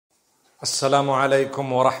Assalamu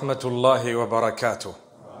alaikum wa rahmatullahi wa barakatuh.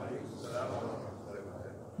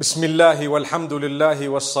 Bismillahi walhamdulillahi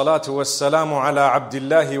wassalatu wassalamu ala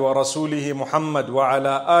abdillahi wa rasulihi Muhammad wa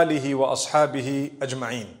ala alihi wa ashabihi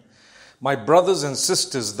ajma'een. My brothers and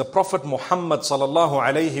sisters, the Prophet Muhammad sallallahu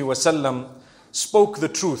alayhi wasallam spoke the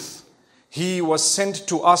truth. He was sent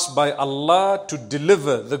to us by Allah to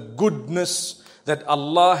deliver the goodness that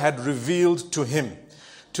Allah had revealed to him.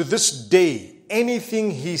 To this day,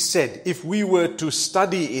 anything he said, if we were to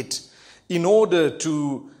study it in order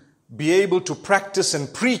to be able to practice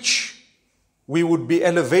and preach, we would be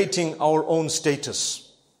elevating our own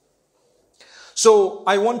status. So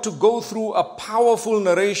I want to go through a powerful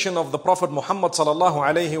narration of the Prophet Muhammad sallallahu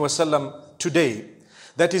alaihi wasallam today.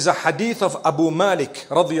 That is a hadith of Abu Malik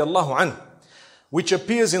radiyallahu anhu, which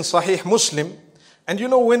appears in Sahih Muslim. And you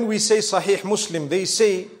know, when we say Sahih Muslim, they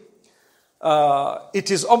say it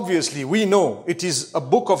is obviously, we know, it is a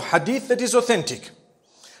book of hadith that is authentic.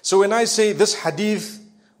 So when I say this hadith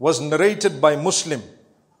was narrated by Muslim,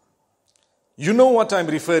 you know what I'm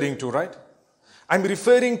referring to, right? I'm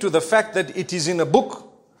referring to the fact that it is in a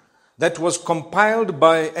book that was compiled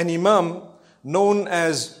by an imam known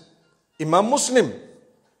as Imam Muslim.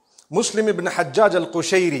 Muslim ibn Hajjaj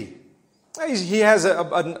al-Qushayri. He has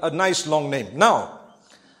a nice long name. Now,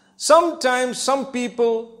 sometimes some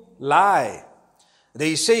people lie.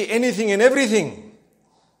 They say anything and everything.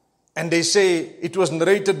 And they say it was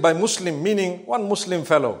narrated by Muslim, meaning one Muslim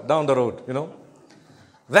fellow down the road, you know.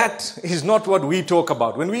 That is not what we talk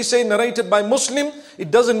about. When we say narrated by Muslim,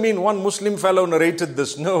 it doesn't mean one Muslim fellow narrated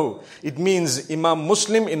this. No, it means Imam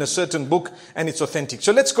Muslim in a certain book and it's authentic.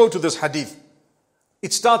 So let's go to this hadith.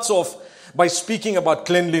 It starts off by speaking about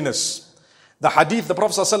cleanliness. The hadith, the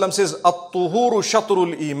Prophet ﷺ says, "At-tuhuru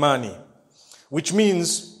shatrul imani," which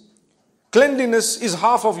means cleanliness is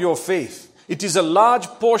half of your faith. It is a large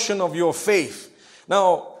portion of your faith.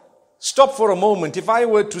 Now, stop for a moment. If I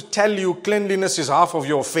were to tell you cleanliness is half of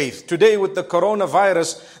your faith, today with the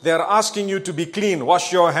coronavirus, they are asking you to be clean,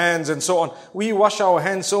 wash your hands and so on. We wash our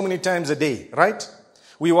hands so many times a day, right?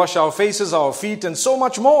 We wash our faces, our feet and so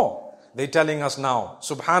much more. They're telling us now,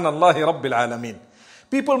 Subhanallah Rabbil Alameen.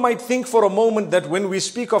 People might think for a moment that when we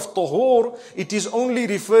speak of tahur, it is only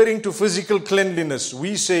referring to physical cleanliness.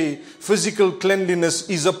 We say physical cleanliness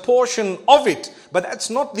is a portion of it, but that's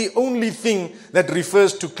not the only thing that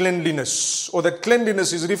refers to cleanliness or that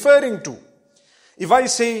cleanliness is referring to. If I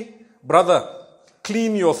say, brother,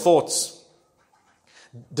 clean your thoughts,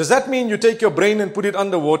 does that mean you take your brain and put it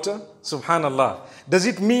under water? Subhanallah. Does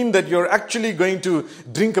it mean that you're actually going to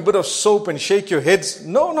drink a bit of soap and shake your heads?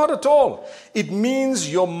 No, not at all. It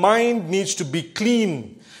means your mind needs to be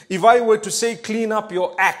clean. If I were to say clean up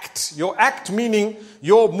your act meaning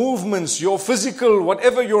your movements, your physical,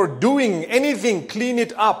 whatever you're doing, anything, clean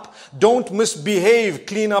it up. Don't misbehave,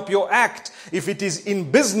 clean up your act. If it is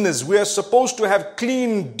in business, we are supposed to have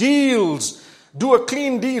clean deals. Do a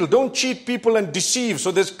clean deal. Don't cheat people and deceive. So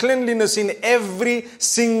there's cleanliness in every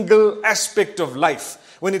single aspect of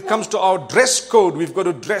life. When it comes to our dress code, we've got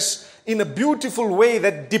to dress in a beautiful way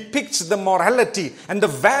that depicts the morality and the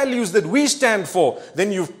values that we stand for.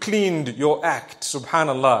 Then you've cleaned your act.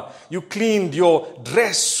 Subhanallah. You cleaned your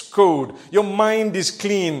dress code. Your mind is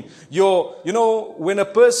clean. When a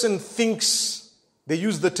person thinks, they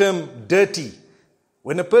use the term dirty.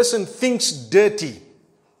 When a person thinks dirty,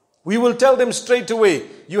 we will tell them straight away,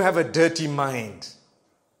 you have a dirty mind.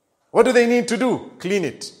 What do they need to do? Clean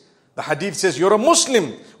it. The hadith says, you're a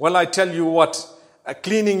Muslim. Well, I tell you what,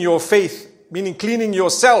 cleaning your faith, meaning cleaning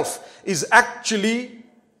yourself, is actually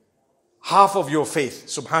half of your faith.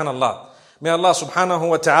 Subhanallah. May Allah subhanahu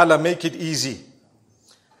wa ta'ala make it easy.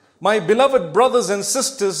 My beloved brothers and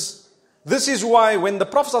sisters, this is why when the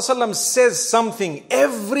Prophet ﷺ says something,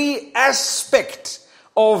 every aspect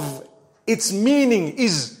of its meaning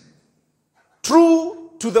is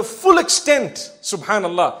true to the full extent.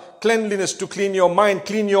 Subhanallah. Cleanliness, to clean your mind,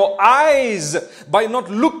 clean your eyes by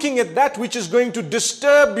not looking at that which is going to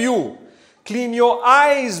disturb you. Clean your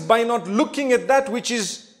eyes by not looking at that which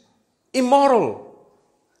is immoral,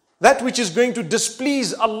 that which is going to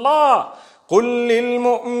displease Allah. قُلْ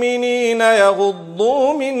لِلْمُؤْمِنِينَ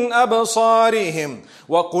يَغُضُّوا مِنْ أَبْصَارِهِمْ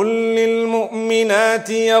وَقُلْ لِلْمُؤْمِنَاتِ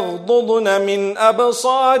يَغْضُضْنَ مِنْ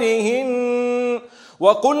أَبْصَارِهِنَّ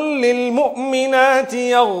وَقُلْ لِلْمُؤْمِنَاتِ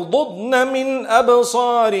يَغْضُضْنَ مِنْ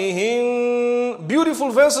أَبْصَارِهِنَّ. Beautiful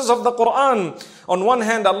verses of the Quran. On one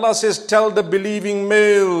hand, Allah says, tell the believing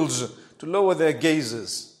males to lower their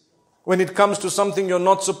gazes. When it comes to something you're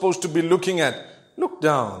not supposed to be looking at, look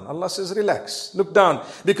down. Allah says, relax, look down.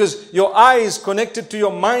 Because your eye is connected to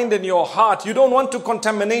your mind and your heart. You don't want to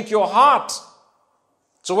contaminate your heart.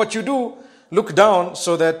 So what you do, look down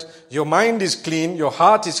so that your mind is clean, your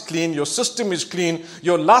heart is clean, your system is clean,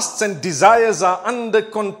 your lusts and desires are under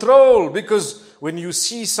control. Because when you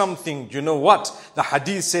see something, you know what? The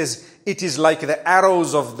hadith says it is like the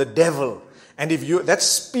arrows of the devil. And if that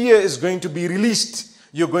spear is going to be released,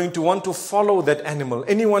 you're going to want to follow that animal.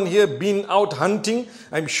 Anyone here been out hunting?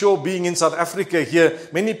 I'm sure being in South Africa here,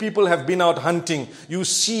 many people have been out hunting. You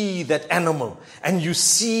see that animal and you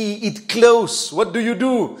see it close. What do?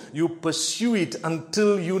 You pursue it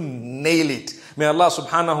until you nail it. May Allah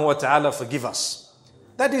subhanahu wa ta'ala forgive us.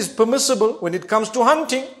 That is permissible when it comes to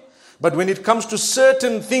hunting. But when it comes to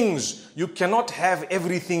certain things, you cannot have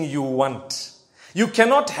everything you want. You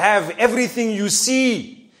cannot have everything you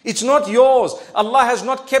see. It's not yours. Allah has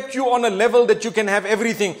not kept you on a level that you can have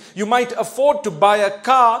everything. You might afford to buy a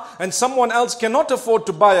car and someone else cannot afford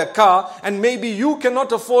to buy a car, and maybe you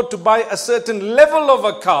cannot afford to buy a certain level of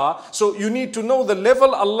a car. So you need to know the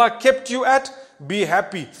level Allah kept you at. Be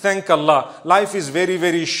happy. Thank Allah. Life is very,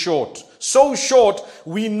 very short. So short,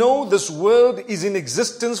 we know this world is in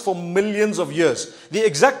existence for millions of years. The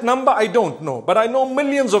exact number I don't know, but I know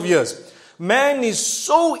millions of years. Man is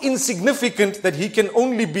so insignificant that he can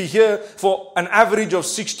only be here for an average of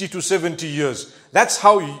 60 to 70 years. That's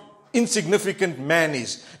how insignificant man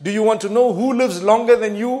is. Do you want to know who lives longer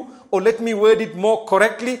than you? Or let me word it more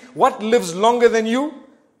correctly. What lives longer than you?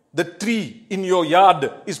 The tree in your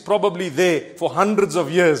yard is probably there for hundreds of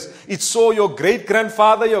years. It saw your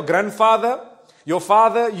great-grandfather, your grandfather, your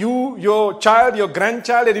father, you, your child, your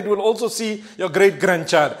grandchild, and it will also see your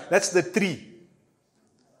great-grandchild. That's the tree.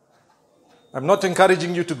 I'm not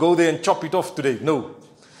encouraging you to go there and chop it off today. No.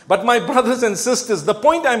 But my brothers and sisters, the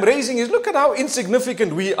point I'm raising is, look at how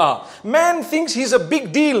insignificant we are. Man thinks he's a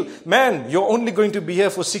big deal. Man, you're only going to be here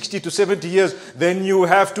for 60 to 70 years. Then you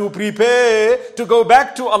have to prepare to go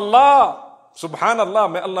back to Allah.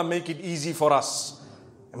 Subhanallah, may Allah make it easy for us.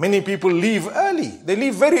 Many people leave early. They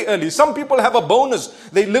leave very early. Some people have a bonus.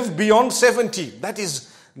 They live beyond 70. That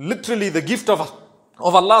is literally the gift of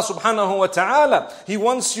Allah subhanahu wa ta'ala. He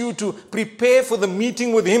wants you to prepare for the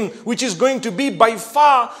meeting with Him, which is going to be by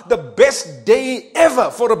far the best day ever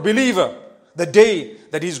for a believer. The day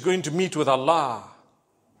that he's going to meet with Allah.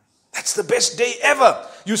 That's the best day ever.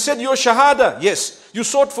 You said your shahada, yes. You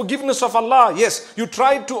sought forgiveness of Allah, yes. You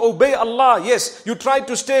tried to obey Allah, yes. You tried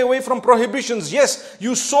to stay away from prohibitions, yes.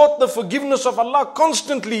 You sought the forgiveness of Allah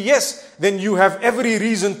constantly, yes. Then you have every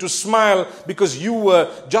reason to smile, because you were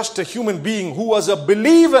just a human being who was a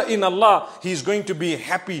believer in Allah. He's going to be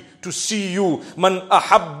happy to see you. Man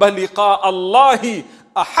ahabba liqa Allahi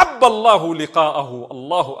ahabballahu liqa'ahu.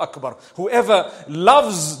 Allahu Akbar. Whoever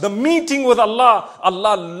loves the meeting with Allah,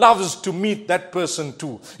 Allah loves to meet that person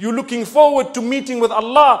too. You're looking forward to meeting with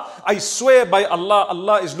Allah. I swear by Allah,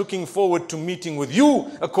 Allah is looking forward to meeting with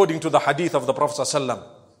you, according to the hadith of the Prophet ﷺ.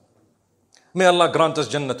 May Allah grant us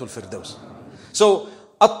Jannatul Firdaus. So,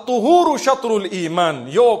 at-tuhuru shatrul iman.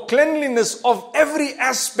 Your cleanliness of every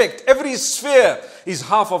aspect, every sphere is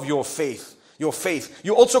half of your faith. Your faith.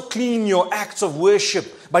 You also clean your acts of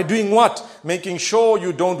worship by doing what? Making sure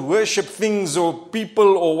you don't worship things or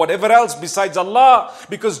people or whatever else besides Allah.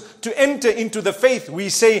 Because to enter into the faith, we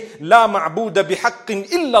say, La ma'buda bihaqqin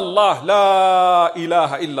illallah, la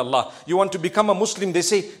ilaha illallah. You want to become a Muslim, they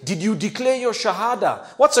say, did you declare your shahada?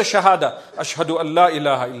 What's a shahada? Ashhadu an la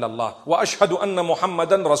ilaha illallah wa ashhadu anna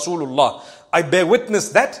Muhammadan Rasulullah. I bear witness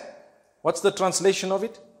that. What's the translation of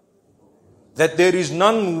it? That there is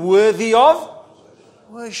none worthy of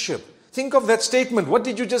worship. Think of that statement. What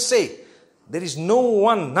did you just say? There is no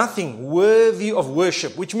one, nothing worthy of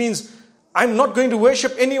worship. Which means, I'm not going to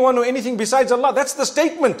worship anyone or anything besides Allah. That's the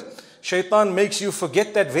statement. Shaitan makes you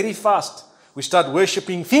forget that very fast. We start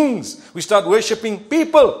worshipping things. We start worshipping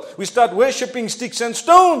people. We start worshipping sticks and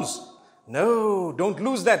stones. No, don't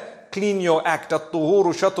lose that. Clean your act.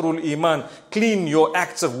 At-tuhuru shatrul iman. Clean your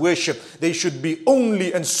acts of worship. They should be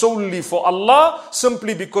only and solely for Allah,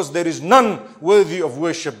 simply because there is none worthy of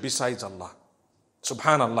worship besides Allah.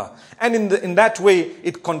 Subhanallah. And in that way,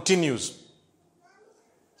 it continues.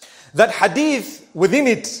 That hadith, within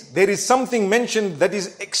it, there is something mentioned that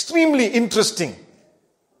is extremely interesting.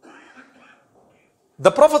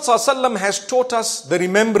 The Prophet ﷺ has taught us the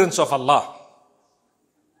remembrance of Allah.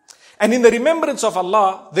 And in the remembrance of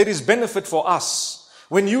Allah, there is benefit for us.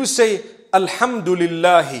 When you say,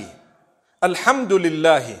 Alhamdulillahi,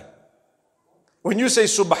 Alhamdulillahi. When you say,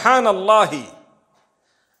 Subhanallahi,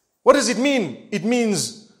 what does it mean? It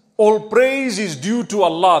means all praise is due to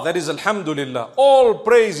Allah. That is Alhamdulillah. All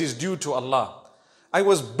praise is due to Allah. I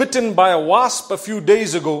was bitten by a wasp a few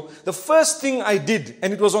days ago. The first thing I did,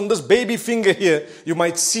 and it was on this baby finger here, you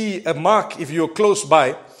might see a mark if you're close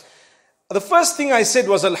by. The first thing I said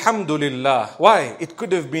was Alhamdulillah. Why? It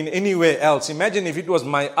could have been anywhere else. Imagine if it was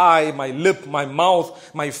my eye, my lip, my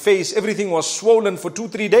mouth, my face, everything was swollen for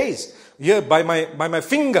 2-3 days. Here by my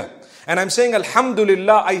finger. And I'm saying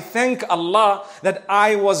Alhamdulillah, I thank Allah that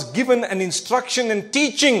I was given an instruction and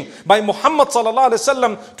teaching by Muhammad sallallahu alaihi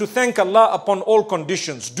wasallam to thank Allah upon all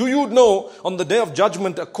conditions. Do you know on the day of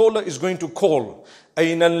judgment a caller is going to call,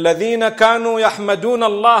 أَيْنَ الَّذِينَ كَانُوا يَحْمَدُونَ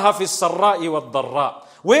اللَّهَ فِي السَّرَّاءِ وَالضَّرَّاءِ.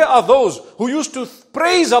 Where are those who used to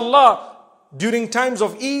praise Allah during times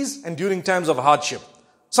of ease and during times of hardship?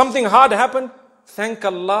 Something hard happened, thank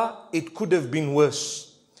Allah, it could have been worse.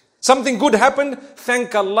 Something good happened,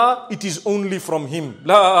 thank Allah, it is only from Him.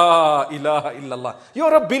 La ilaha illallah.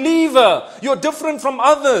 You're a believer. You're different from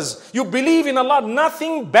others. You believe in Allah.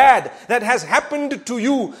 Nothing bad that has happened to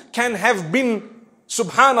you can have been,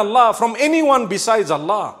 subhanallah, from anyone besides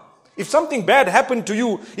Allah. If something bad happened to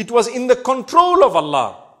you, it was in the control of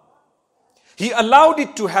Allah. He allowed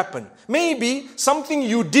it to happen. Maybe something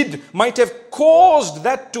you did might have caused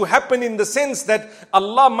that to happen, in the sense that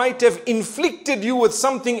Allah might have inflicted you with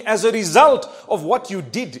something as a result of what you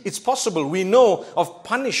did. It's possible. We know of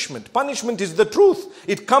punishment. Punishment is the truth.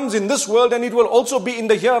 It comes in this world and it will also be in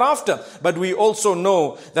the hereafter. But we also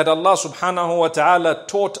know that Allah subhanahu wa ta'ala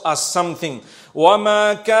taught us something.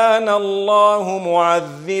 وَمَا كَانَ اللَّهُ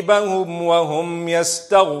مُعَذِّبَهُمْ وَهُمْ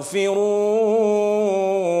يَسْتَغْفِرُونَ.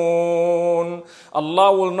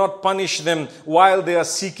 Allah will not punish them while they are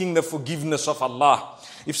seeking the forgiveness of Allah.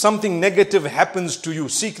 If something negative happens to you,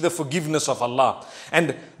 seek the forgiveness of Allah.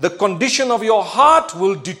 And the condition of your heart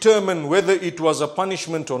will determine whether it was a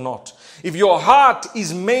punishment or not. If your heart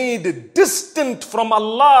is made distant from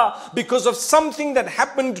Allah because of something that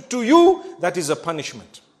happened to you, that is a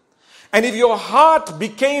punishment. And if your heart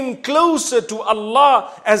became closer to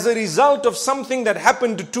Allah as a result of something that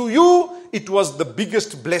happened to you, it was the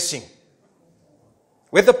biggest blessing.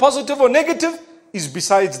 Whether positive or negative is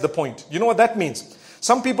besides the point. You know what that means?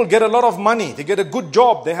 Some people get a lot of money, they get a good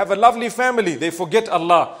job, they have a lovely family, they forget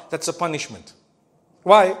Allah. That's a punishment.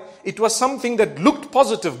 Why? It was something that looked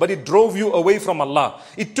positive, but it drove you away from Allah.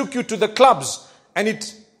 It took you to the clubs and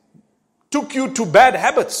it took you to bad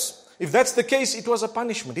habits. If that's the case, it was a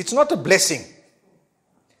punishment. It's not a blessing.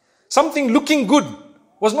 Something looking good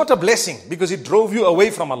was not a blessing because it drove you away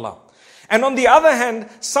from Allah. And on the other hand,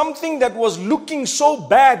 something that was looking so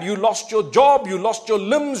bad, you lost your job, you lost your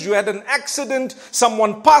limbs, you had an accident,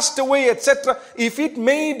 someone passed away, etc. If it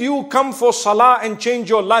made you come for salah and change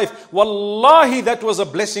your life, wallahi, that was a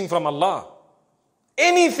blessing from Allah.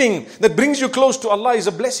 Anything that brings you close to Allah is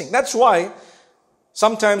a blessing. That's why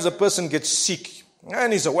sometimes a person gets sick.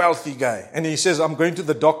 And he's a wealthy guy. And he says, I'm going to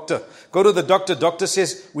the doctor. Go to the doctor. Doctor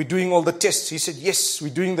says, we're doing all the tests. He said, yes,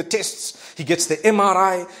 we're doing the tests. He gets the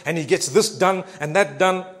MRI and he gets this done and that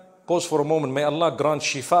done. Pause for a moment. May Allah grant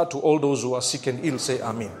shifa to all those who are sick and ill. Say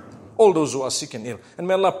Ameen. All those who are sick and ill. And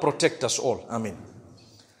may Allah protect us all. Ameen.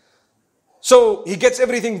 So he gets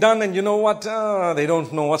everything done, and you know what? They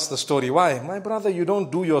don't know what's the story. Why? My brother, you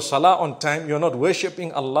don't do your salah on time. You're not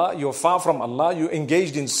worshipping Allah. You're far from Allah. You're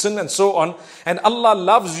engaged in sin and so on. And Allah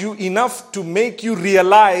loves you enough to make you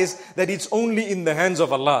realize that it's only in the hands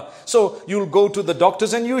of Allah. So you'll go to the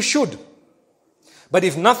doctors, and you should. But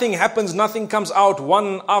if nothing happens, nothing comes out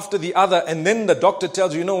one after the other, and then the doctor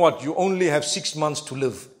tells you, you know what? You only have 6 months to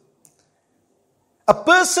live. A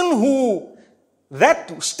person who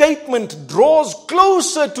that statement draws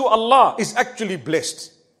closer to Allah is actually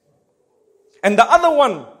blessed. And the other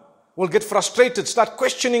one will get frustrated, start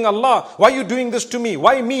questioning Allah. Why are you doing this to me?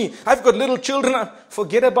 Why me? I've got little children.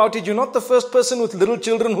 Forget about it. You're not the first person with little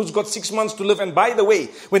children who's got 6 months to live. And by the way,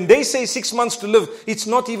 when they say 6 months to live, it's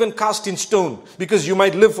not even cast in stone, because you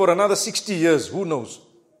might live for another 60 years. Who knows?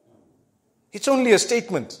 It's only a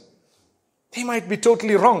statement. They might be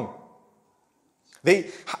totally wrong.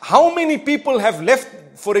 How many people have left,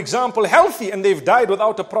 for example, healthy and they've died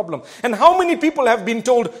without a problem? And how many people have been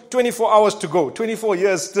told 24 hours to go, 24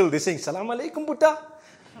 years still? They're saying, Salam alaikum, Buddha.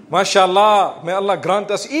 MashaAllah, may Allah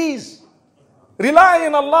grant us ease. Rely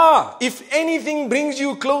on Allah. If anything brings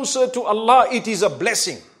you closer to Allah, it is a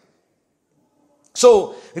blessing.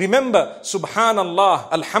 So remember,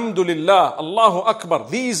 Subhanallah, Alhamdulillah, Allahu Akbar.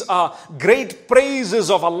 These are great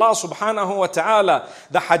praises of Allah subhanahu wa ta'ala.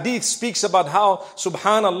 The hadith speaks about how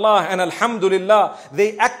Subhanallah and Alhamdulillah,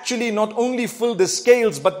 they actually not only fill the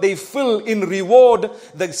scales, but they fill in reward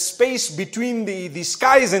the space between the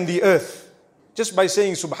skies and the earth. Just by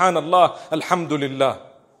saying Subhanallah, Alhamdulillah.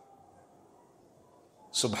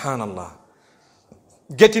 Subhanallah.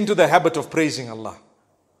 Get into the habit of praising Allah.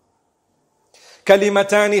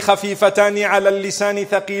 كلمتان خفيفتان على اللسان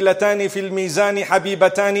ثقيلتان في الميزان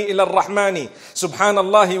حبيبتان إلى الرحمن سبحان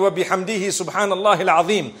الله وبحمده سبحان الله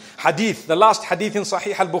العظيم. Hadith, the last hadith in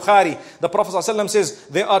Sahih al-Bukhari, the Prophet ﷺ says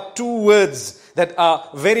there are two words that are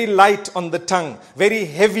very light on the tongue, very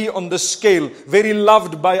heavy on the scale, very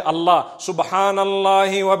loved by Allah.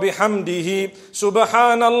 Subhanallahi wa bihamdihi,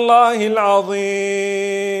 subhanallahil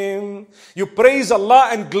azim. You praise Allah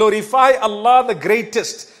and glorify Allah the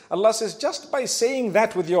greatest. Allah says, just by saying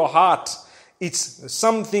that with your heart, it's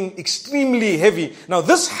something extremely heavy. Now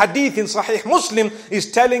this hadith in Sahih Muslim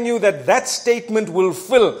is telling you that that statement will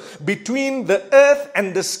fill between the earth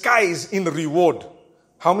and the skies in reward.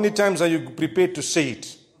 How many times are you prepared to say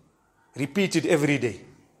it? Repeat it every day.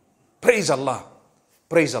 Praise Allah.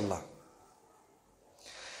 Praise Allah.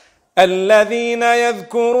 الذين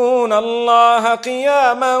يذكرون الله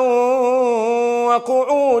قياما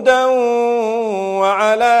وقعودا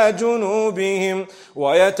وعلى جنوبهم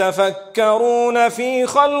ويتفكرون في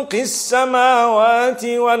خلق السماوات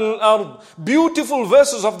والأرض. Beautiful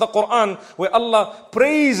verses of the Quran where Allah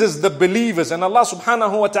praises the believers, and Allah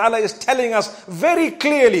subhanahu wa ta'ala is telling us very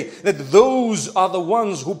clearly that those are the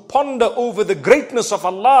ones who ponder over the greatness of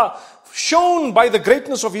Allah, shown by the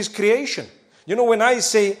greatness of His creation. You know, when I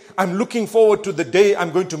say I'm looking forward to the day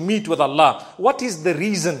I'm going to meet with Allah, what is the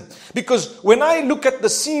reason? Because when I look at the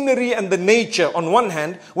scenery and the nature on one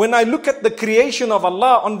hand, when I look at the creation of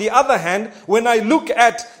Allah on the other hand, when I look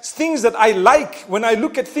at things that I like,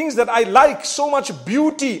 so much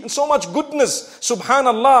beauty and so much goodness,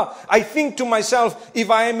 subhanallah, I think to myself,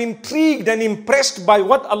 if I am intrigued and impressed by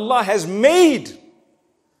what Allah has made,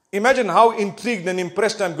 imagine how intrigued and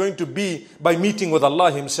impressed I'm going to be by meeting with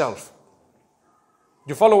Allah Himself.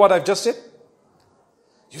 You follow what I've just said?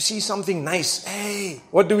 You see something nice. Hey,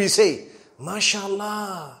 what do we say?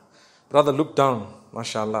 MashaAllah. Brother, look down.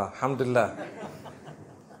 MashaAllah. Alhamdulillah.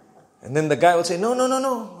 And then the guy will say,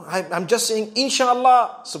 no. I'm just saying,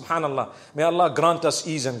 Inshallah. Subhanallah. May Allah grant us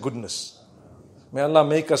ease and goodness. May Allah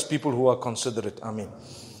make us people who are considerate. Ameen.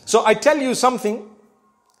 So I tell you something.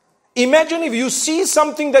 Imagine if you see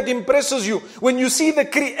something that impresses you. When you see the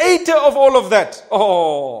creator of all of that.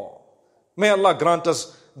 Oh, may Allah grant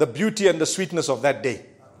us the beauty and the sweetness of that day.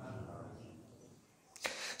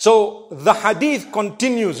 So the hadith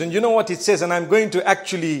continues, and you know what it says, and I'm going to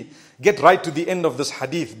actually get right to the end of this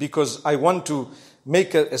hadith because I want to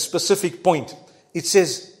make a specific point. It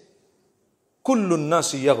says, Kullun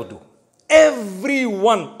nasi yaghdu.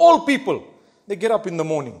 Everyone, all people, they get up in the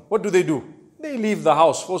morning. What do? They leave the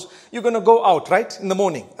house. You're going to go out, right? In the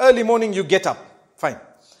morning. Early morning, you get up. Fine.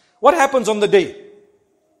 What happens on the day?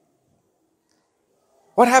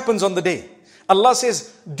 What happens on the day? Allah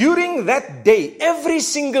says, during that day, every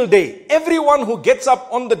single day, everyone who gets up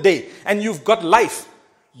on the day and you've got life,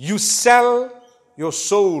 you sell your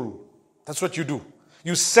soul. That's what you do.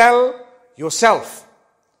 You sell yourself.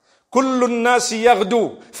 كل الناس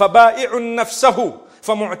يغدو فبائع نفسه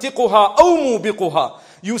فمعتقها أو موبقها.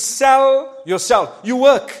 You sell yourself. You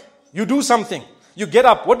work. You do something. You get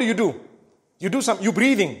up. What do? You do something. You're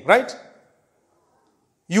breathing, right?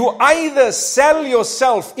 You either sell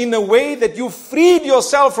yourself in a way that you freed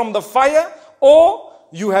yourself from the fire, or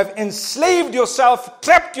you have enslaved yourself,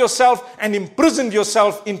 trapped yourself, and imprisoned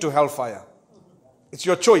yourself into hellfire. It's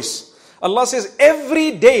your choice. Allah says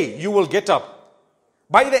every day you will get up.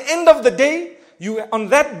 By the end of the day, on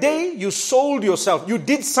that day you sold yourself. You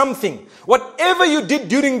did something. Whatever you did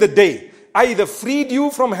during the day either freed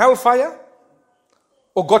you from hellfire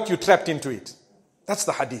or got you trapped into it. That's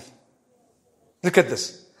the hadith. Look at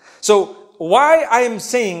this. So why I am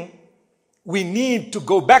saying we need to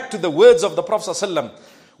go back to the words of the Prophet ﷺ.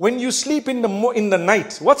 When you sleep in the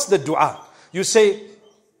night, what's the dua? You say,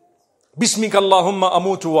 Bismika Allahumma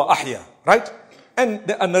amutu wa ahya. Right? And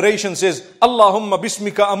the narration says, Allahumma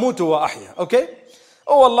bismika amutu wa ahya. Okay?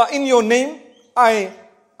 Oh Allah, in your name, I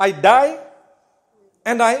die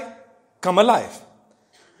and I come alive.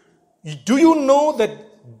 Do you know that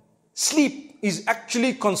sleep is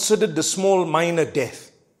actually considered the small minor death?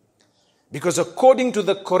 Because according to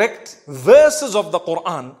the correct verses of the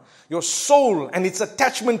Quran, your soul and its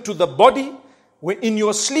attachment to the body in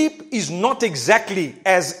your sleep is not exactly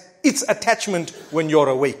as its attachment when you're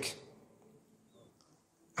awake.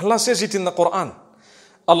 Allah says it in the Quran.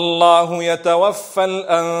 Allahu yatawaffa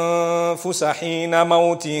al-anfusa hina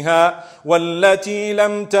mawtiha wallati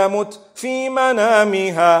lam tamut fi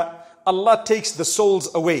manamiha. Allah takes the souls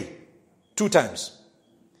away 2 times.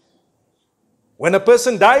 When a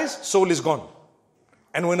person dies, soul is gone.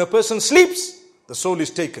 And when a person sleeps, the soul is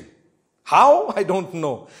taken. How? I don't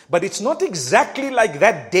know. But it's not exactly like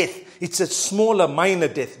that death. It's a smaller, minor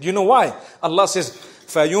death. Do you know why? Allah says,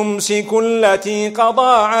 فَيُمْسِكُ الَّتِي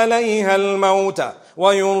قَضَى عَلَيْهَا الْمَوْتَ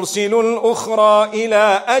وَيُرْسِلُ الْأُخْرَى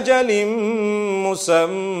إِلَىٰ أَجَلٍ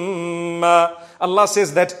مُّسَمًّى. Allah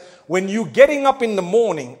says that when you're getting up in the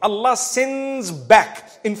morning, Allah sends back.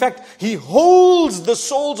 In fact, He holds the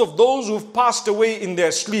souls of those who've passed away in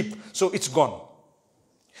their sleep. So it's gone.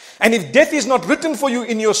 And if death is not written for you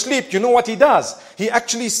in your sleep, you know what He does? He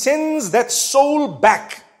actually sends that soul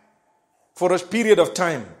back for a period of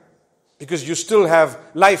time. Because you still have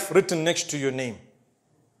life written next to your name.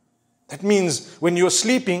 That means when you're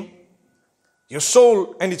sleeping, your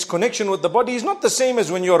soul and its connection with the body is not the same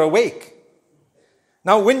as when you're awake.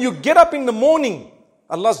 Now when you get up in the morning,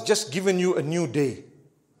 Allah's just given you a new day.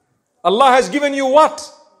 Allah has given you what?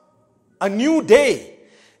 A new day.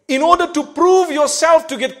 In order to prove yourself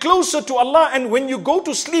to get closer to Allah, and when you go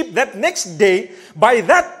to sleep that next day, by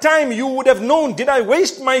that time you would have known, did I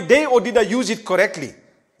waste my day or did I use it correctly?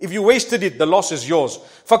 If you wasted it, the loss is yours.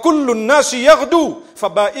 فَكُلُّ النَّاسِ يَغْدُو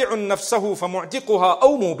فَبَائِعٌ نَفْسَهُ فَمُعْتِقُهَا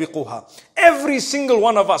أَوْ مُوبِقُهَا. Every single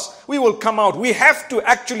one of us, we will come out. We have to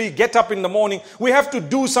actually get up in the morning. We have to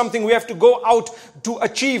do something. We have to go out to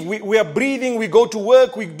achieve. We are breathing. We go to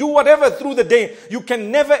work. We do whatever through the day. You can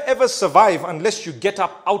never ever survive unless you get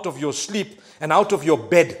up out of your sleep and out of your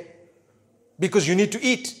bed. Because you need to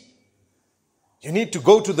eat. You need to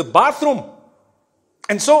go to the bathroom.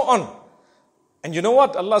 And so on. And you know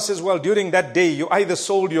what? Allah says, well, during that day, you either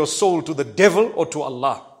sold your soul to the devil or to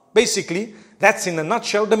Allah. Basically, that's in a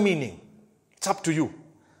nutshell the meaning. It's up to you.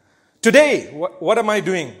 Today, what am I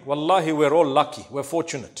doing? Wallahi, we're all lucky. We're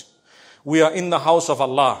fortunate. We are in the house of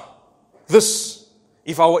Allah. This,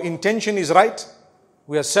 if our intention is right,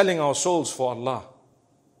 we are selling our souls for Allah.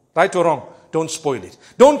 Right or wrong? Don't spoil it.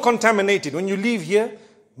 Don't contaminate it. When you leave here,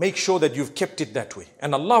 make sure that you've kept it that way.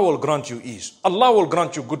 And Allah will grant you ease. Allah will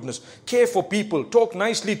grant you goodness. Care for people. Talk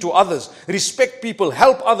nicely to others. Respect people.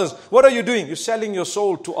 Help others. What are you doing? You're selling your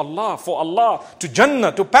soul to Allah, for Allah, to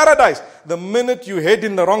Jannah, to paradise. The minute you head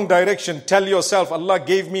in the wrong direction, tell yourself, Allah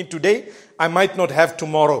gave me today, I might not have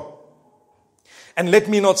tomorrow. And let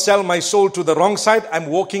me not sell my soul to the wrong side. I'm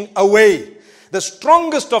walking away. The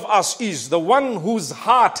strongest of us is the one whose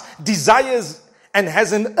heart desires and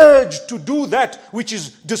has an urge to do that which is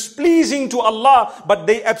displeasing to Allah, but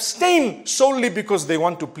they abstain solely because they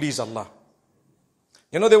want to please Allah.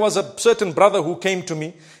 You know, there was a certain brother who came to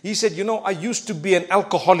me. He said, you know, I used to be an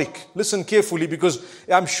alcoholic. Listen carefully, because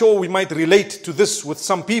I'm sure we might relate to this with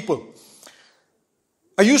some people.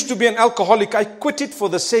 I used to be an alcoholic. I quit it for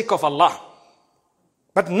the sake of Allah.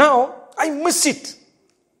 But now I miss it.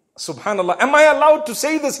 Subhanallah. Am I allowed to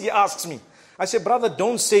say this? He asks me. I say, brother,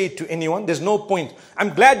 don't say it to anyone. There's no point.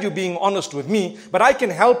 I'm glad you're being honest with me, but I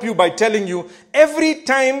can help you by telling you, every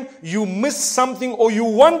time you miss something or you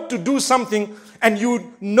want to do something and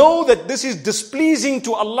you know that this is displeasing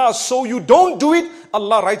to Allah, so you don't do it,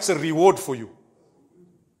 Allah writes a reward for you.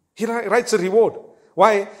 He writes a reward.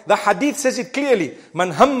 Why? The hadith says it clearly.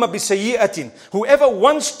 Man hamma bi sayyi'atin. Whoever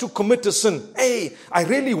wants to commit a sin. Hey, I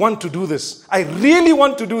really want to do this. I really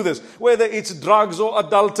want to do this. Whether it's drugs or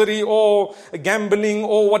adultery or gambling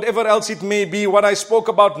or whatever else it may be. What I spoke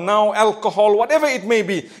about now, alcohol, whatever it may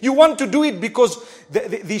be. You want to do it because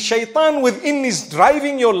the shaitan within is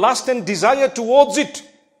driving your lust and desire towards it.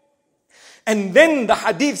 And then the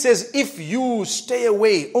hadith says, if you stay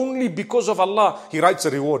away only because of Allah, He writes a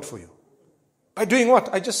reward for you. By doing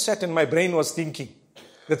what? I just sat and my brain was thinking.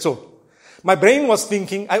 That's all. My brain was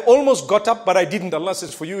thinking. I almost got up, but I didn't. Allah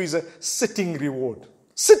says, for you is a sitting reward.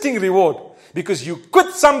 Sitting reward. Because you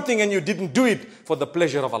quit something and you didn't do it for the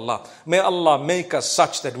pleasure of Allah. May Allah make us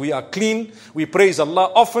such that we are clean. We praise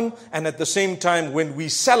Allah often. And at the same time, when we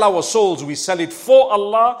sell our souls, we sell it for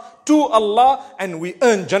Allah, to Allah, and we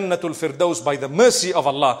earn Jannatul Firdaus by the mercy of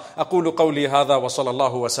Allah. أقول قولي هذا وصلى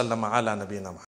الله وسلم على نبينا محمد.